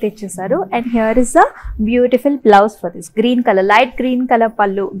tassels aithe ichesaru. And here is a beautiful blouse for this, green color, light green color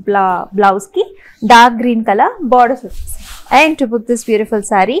pallu blouse ki dark green color borders. And to book this beautiful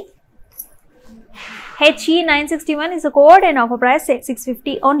saree, HE961 is the code and offer price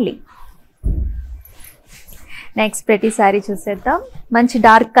 650 only. Next ప్రతి sorry చూసేద్దాం. మంచి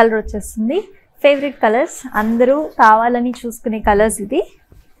dark colour వచ్చేస్తుంది. Favourite colours, అందరూ కావాలని చూసుకునే colours ఇది.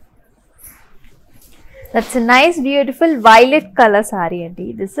 That's a nice beautiful violet colour sorry అండి.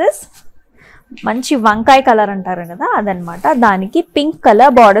 This is మంచి వంకాయ కలర్ అంటారు కదా, అదనమాట. దానికి పింక్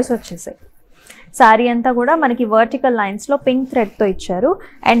కలర్ బార్డర్స్ వచ్చేసాయి. సారీ అంతా కూడా మనకి వర్టికల్ లైన్స్లో పింక్ థ్రెడ్తో ఇచ్చారు.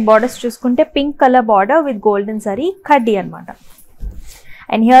 అండ్ బార్డర్స్ చూసుకుంటే pink colour border with golden sorry కడ్డీ అనమాట.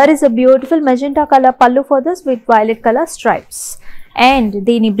 And here is a beautiful magenta color pallu for this with violet color stripes. And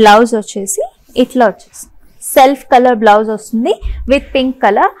దీని బ్లౌజ్ వచ్చేసి ఇట్లా వచ్చేసి సెల్ఫ్ కలర్ బ్లౌజ్ వస్తుంది with pink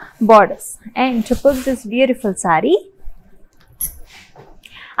color borders. And to put this beautiful saree,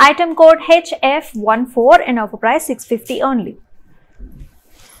 item code HF14 and offer price 650 only.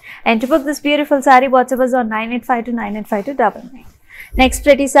 And to book this beautiful saree, WhatsApp us on 9852 985299. Next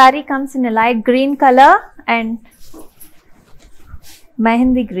pretty saree comes in a light green color and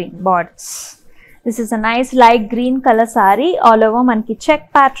mehndi green borders. This is a nice light green colour sorry. All over మనకి check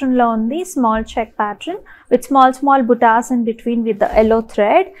pattern లో ఉంది. Small check pattern with small buttas in between with the yellow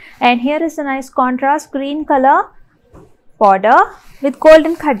thread. And here is a nice contrast green colour border with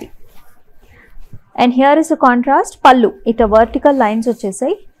golden కడ్డీ. And here is a contrast పల్లు. ఇట vertical lines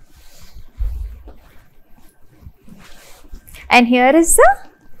వచ్చేసాయి. And here is the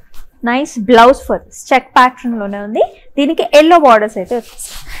nice blouse for this. Check pattern లోనే ఉంది. దీనికి yellow borders అయితే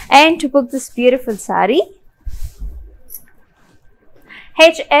వచ్చేస్తాయి. And to book this beautiful sorry,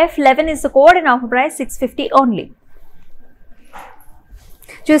 HF11 is the code and offer price 650 only.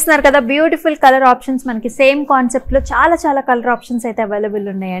 చూస్తున్నారు కదా బ్యూటిఫుల్ కలర్ ఆప్షన్స్. మనకి same కాన్సెప్ట్లో చాలా కలర్ ఆప్షన్స్ అయితే అవైలబుల్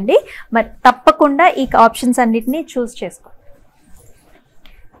ఉన్నాయండి. మరి తప్పకుండా ఈ ఆప్షన్స్ అన్నిటినీ చూస్ చేసుకో.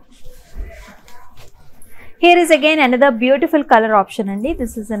 Here is again another beautiful color option andi.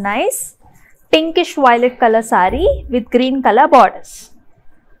 This is a nice pinkish violet color saree with green color borders.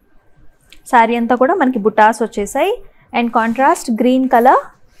 Saree anta kuda manaki buttas vachesai and contrast green color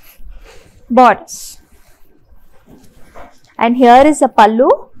borders. And here is a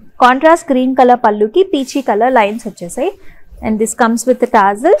pallu, contrast green color pallu ki peachy color lines vachesai. And this comes with the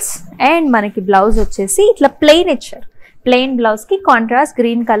tassels and manaki blouse vachesi itla plain icharu. Plain blouse ki contrast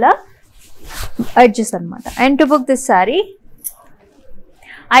green color edges anamata. And to book this saree,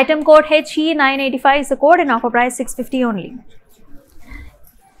 item code HE985 is the code and offer price 650 only.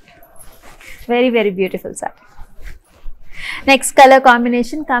 Very beautiful saree. Next color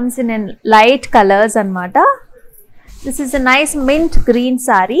combination comes in light colors anamata. This is a nice mint green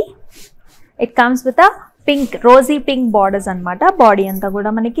saree. It comes with a pink, rosy pink borders anamata. Body anta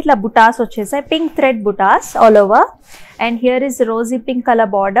kuda manaki itla buttas vachesai, pink thread buttas all over. And here is rosy pink color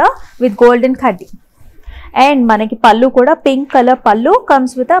border with golden khadi. And manaki pallu kuda pink color pallu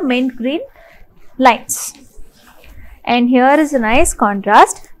comes with a mint green lines. And here is a nice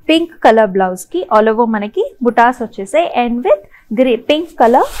contrast pink color blouse ki all over manaki buttas vachesai and with pink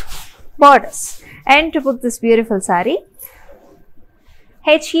color borders. And to book this beautiful saree,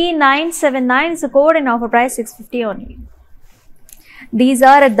 HE979 is the code and offer price 650 only. These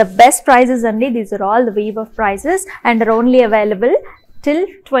are at the best prices only. These are all the weave of prices and are only available till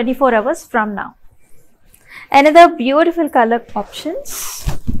 24 hours from now. Another beautiful color options.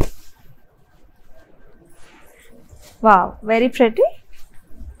 Wow, very pretty.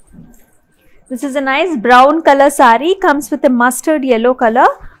 This is a nice brown color saree. Comes with a mustard yellow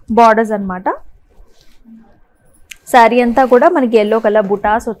color borders anamata. Sorry అంతా కూడా మనకి yellow colour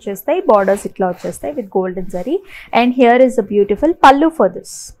బుటాస్ వచ్చేస్తాయి. Borders ఇట్లా వచ్చేస్తాయి with golden zari. And here is a beautiful పల్లు for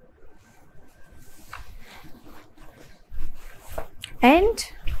this. And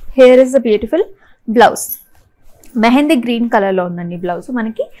here is a beautiful blouse. Mehndi green కలర్లో ఉందండి blouse,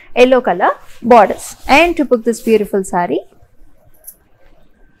 మనకి yellow colour borders. And to book this beautiful sorry,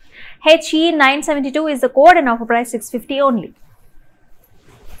 HE972 is the code and offer price 650 only.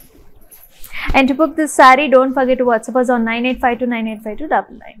 And to book this saree, don't forget to WhatsApp us on 9852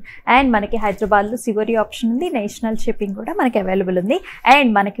 985299. And manaki Hyderabad lo COD option undi, national shipping kuda manaki available undi. And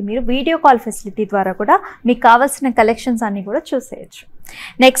manaki meeru video call facility dwara kuda meeku kavalsina collections anni kuda chuseyochu.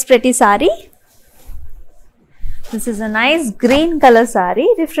 Next pretty saree, this is a nice green color saree,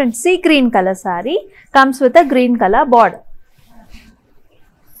 different sea green color saree, comes with a green color border.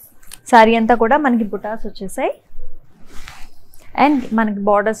 Saree anta kuda manaki buttas vachesai. And మనకి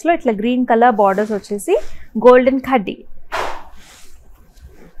బార్డర్స్లో ఇట్లా green colour borders వచ్చేసి golden కడ్డీ.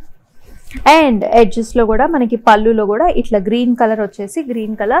 And ఎడ్జెస్లో కూడా మనకి పళ్ళులో కూడా ఇట్లా green colour వచ్చేసి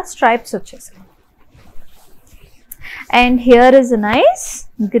గ్రీన్ కలర్ స్ట్రైప్స్ వచ్చేసి. And here is nice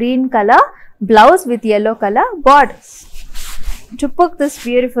green colour blouse with yellow color borders. To book this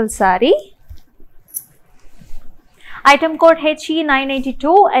beautiful saree, Item code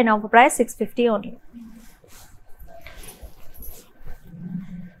HE982 and offer price 650 only.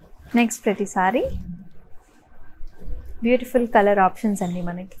 Next pretty saree. Beautiful color options andi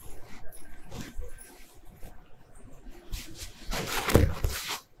manaki.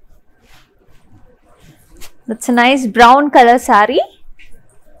 That's a nice brown color saree.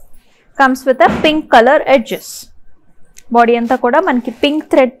 Comes with a pink color edges. Body anta kuda manaki pink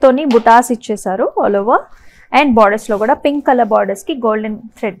thread toni butas ichesaru all over, and borders lo kuda pink color borders ki golden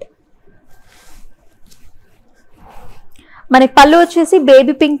thread. మనకి పళ్ళు వచ్చేసి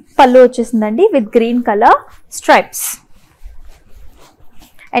baby pink పళ్ళు వచ్చేసిందండి with green color stripes.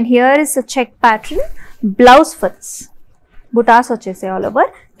 And here is a check pattern blouse for this. Butas వచ్చేసి all over,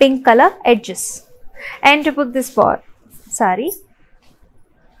 pink color edges. And to book this saree,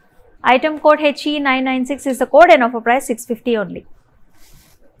 item code HE996 is the code and offer price 650 only.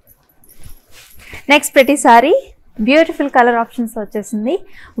 Next pretty saree, beautiful color options వచ్చేసింది,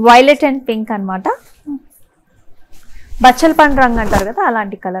 violet and pink అన్నమాట. బచ్చల పండు రంగు అంటారు కదా,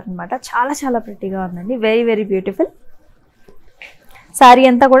 అలాంటి colour అన్నమాట. చాలా చాలా ప్రిటీగా ఉందండి, వెరీ వెరీ బ్యూటిఫుల్. సారీ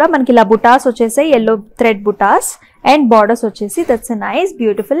అంతా కూడా మనకి ఇలా బుటాస్ వచ్చేసాయి, yellow thread buttas, and borders వచ్చేసి that's a nice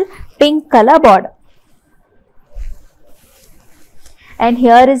beautiful pink colour border. And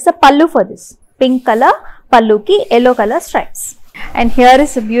here is the pallu for this, pink color pallu ki yellow color stripes. And here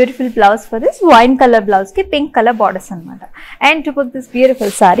is a beautiful blouse for this, wine color blouse ki pink color borders anamata. And to book this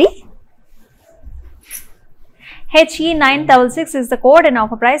beautiful saree, HE966 is the code and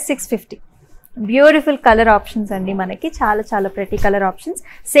offer price 650. Beautiful colour options అండి, మనకి చాలా చాలా ప్రతి colour options.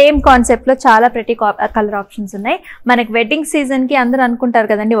 Same కాన్సెప్ట్లో చాలా ప్రతి colour options ఉన్నాయి. మనకి వెడ్డింగ్ సీజన్కి అందరూ అనుకుంటారు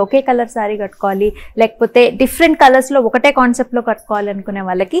కదండి ఒకే కలర్ శారీ కట్టుకోవాలి, లేకపోతే డిఫరెంట్ కలర్స్లో ఒకటే కాన్సెప్ట్లో కట్టుకోవాలి అనుకునే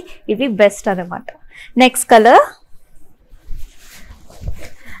వాళ్ళకి ఇవి బెస్ట్ అనమాట. Next colour,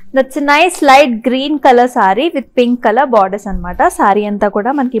 that's nice light green colour sorry with pink colour borders అనమాట. సారీ అంతా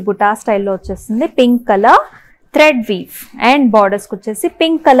కూడా మనకి బుటా స్టైల్లో వచ్చేస్తుంది, pink colour thread weave, and borders ku vachesi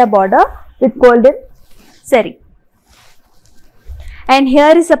pink color border with golden zari. And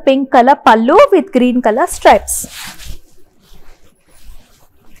here is a pink color pallu with green color stripes,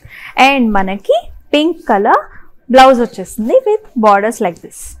 and manaki pink color blouse vachesindi with borders like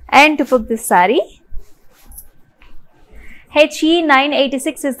this. And to book this saree,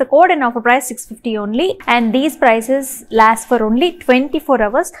 HE986 is the code and offer price 650 only, and these prices last for only 24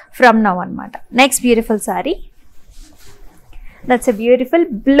 hours from now anamata. Next beautiful saree, that's a beautiful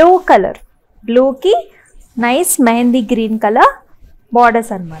blue color, blue ki nice mehendi green color borders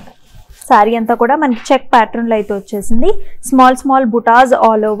anamata. Saree anta kuda manaki check pattern lo aithe vachesindi, small small butas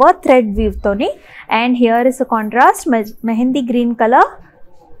all over thread weave toni, and here is a contrast mehendi green color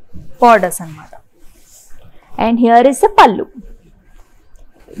borders anamata. And here is a pallu,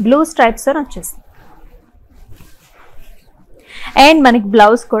 blue stripes on vachesindi, and మనకి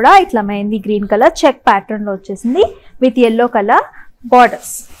blouse కూడా ఇట్లా mehndi green colour check pattern లో వచ్చేసింది with yellow colour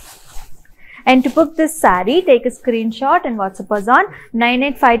borders. And to book this saree, take a screenshot and WhatsApp us on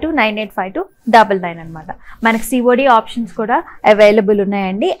 9852985299 అన్నమాట. మనకి COD options కూడా available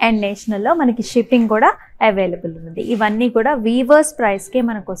ఉన్నాయండి, and నేషనల్లో మనకి షిప్పింగ్ కూడా అవైలబుల్ ఉంది. ఇవన్నీ కూడా వీవర్స్ ప్రైస్కే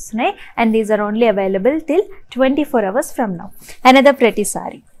మనకు వస్తున్నాయి, and these are only available till 24 hours from now. Another pretty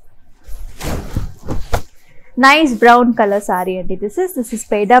saree, nice brown color saree అండి. this is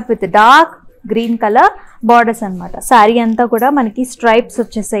paid up with dark green color borders అన్నమాట. saree అంతా కూడా మనకి స్ట్రైప్స్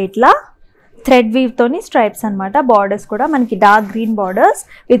వచ్చేసాయి, ఇట్లా థ్రెడ్ వీవ్ తోని స్ట్రైప్స్ అన్నమాట. బార్డర్స్ కూడా మనకి dark green borders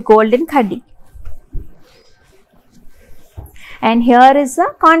with golden కడ్డీ. And here is a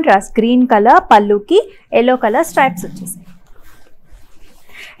contrast green colour పల్లుకి yellow colour stripes వచ్చేసాయి.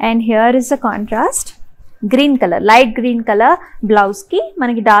 And here is a contrast green colour light green colour blouse కి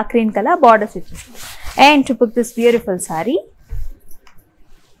మనకి డార్క్ గ్రీన్ కలర్ బార్డర్స్ వచ్చేసాయి. And to book this beautiful saree,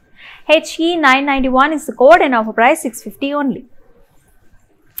 HE991 is the code and offer price 650 only.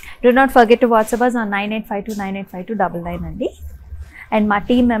 Do not forget to WhatsApp us on 9852985299 అండి, and మా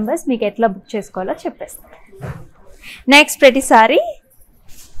team members మీకు ఎట్లా book చేసుకోవాలో చెప్పేస్తారు. Next pretty saree,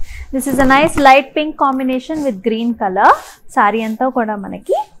 this is a nice light pink combination with green color. saree అంతా కూడా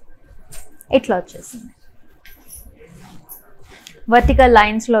మనకి ఇట్లా వచ్చేసింది, వర్టికల్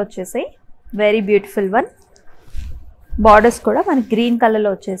లైన్స్లో వచ్చేసాయి, వెరీ బ్యూటిఫుల్ వన్. బార్డర్స్ కూడా మనకి గ్రీన్ కలర్లో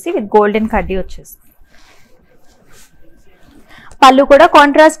వచ్చేసి విత్ గోల్డెన్ కడ్డీ వచ్చేసి. పళ్ళు కూడా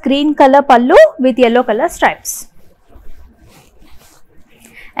కాంట్రాస్ట్ గ్రీన్ కలర్ పళ్ళు with yellow colour stripes.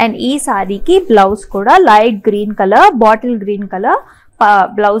 And ఈ సారీకి బ్లౌజ్ కూడా light green colour bottle green colour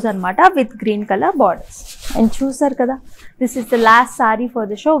blouse అనమాట with green colour borders. And చూసారు కదా, this is the last sorry for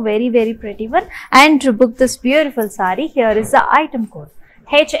the show, very very pretty one. And to book this beautiful sorry, here is the item code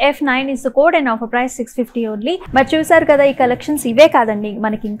HF9 is the code and offer price 650 only. మరి చూసారు కదా ఈ collections ఇవే కాదండి,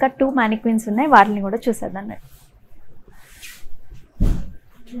 మనకి ఇంకా 2 mannequins ఉన్నాయి, వాటిని కూడా చూసేద్దాం.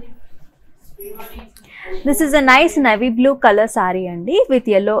 This is a nice navy blue color saree andi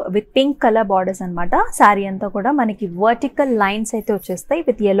with pink color borders anamata. Saree anta kuda manaki vertical lines aithe vachestayi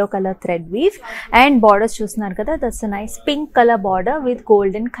with yellow color thread weave and borders chustunnaru kada, that's a nice pink color border with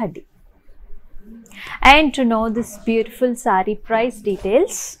golden khadi. And to know this beautiful saree price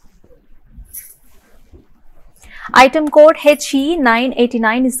details, item code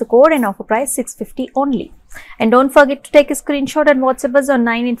HE989 is the code and offer price 650 only. And don't forget to take a screenshot and WhatsApp us on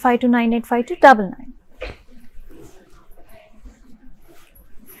 9852985299.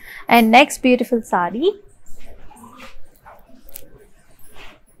 And next beautiful saree,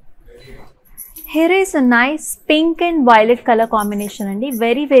 here is a nice pink and violet color combination andi,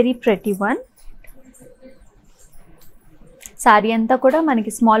 very pretty one. Saree anta kuda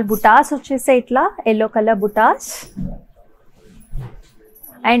manaki small buttas vachese itla yellow color buttas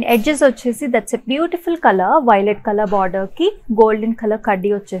and edges vachesi, that's a beautiful color violet color border ki golden color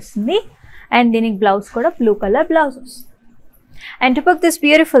kaddi vachestundi and దీనికి blouse kuda blue color blouses. And to book this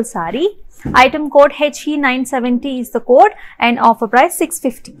beautiful saree, item code HE970 is the code and offer price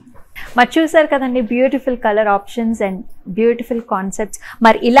 650. మరి చూసారు కదండి beautiful colour options and beautiful concepts.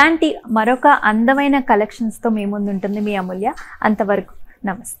 మరి ఇలాంటి మరొక అందమైన కలెక్షన్స్తో మీ ముందు ఉంటుంది మీ అమూల్య. అంతవరకు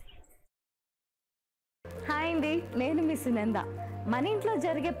నమస్తే. హాయ్ అండి, నేను మీ సునంద. మన ఇంట్లో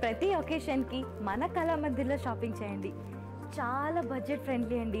జరిగే ప్రతి ఒకేషన్కి మన కళామందిర్లో షాపింగ్ చేయండి. చాలా బడ్జెట్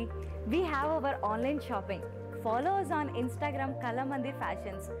ఫ్రెండ్లీ అండి. We have our online shopping. Follow us on Instagram Kalamandir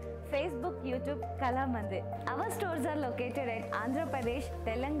Fashions, Facebook, YouTube Kalamandir. Our stores are located at Andhra Pradesh,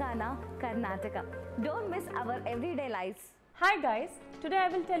 Telangana, Karnataka. Don't miss our everyday lives. Hi guys, today I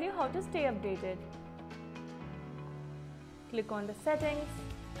will tell you how to stay updated. Click on the settings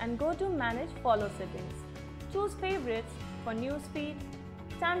and go to manage follow settings. Choose favorites for news feed,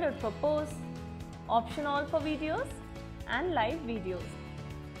 standard for posts, option all for videos and live videos.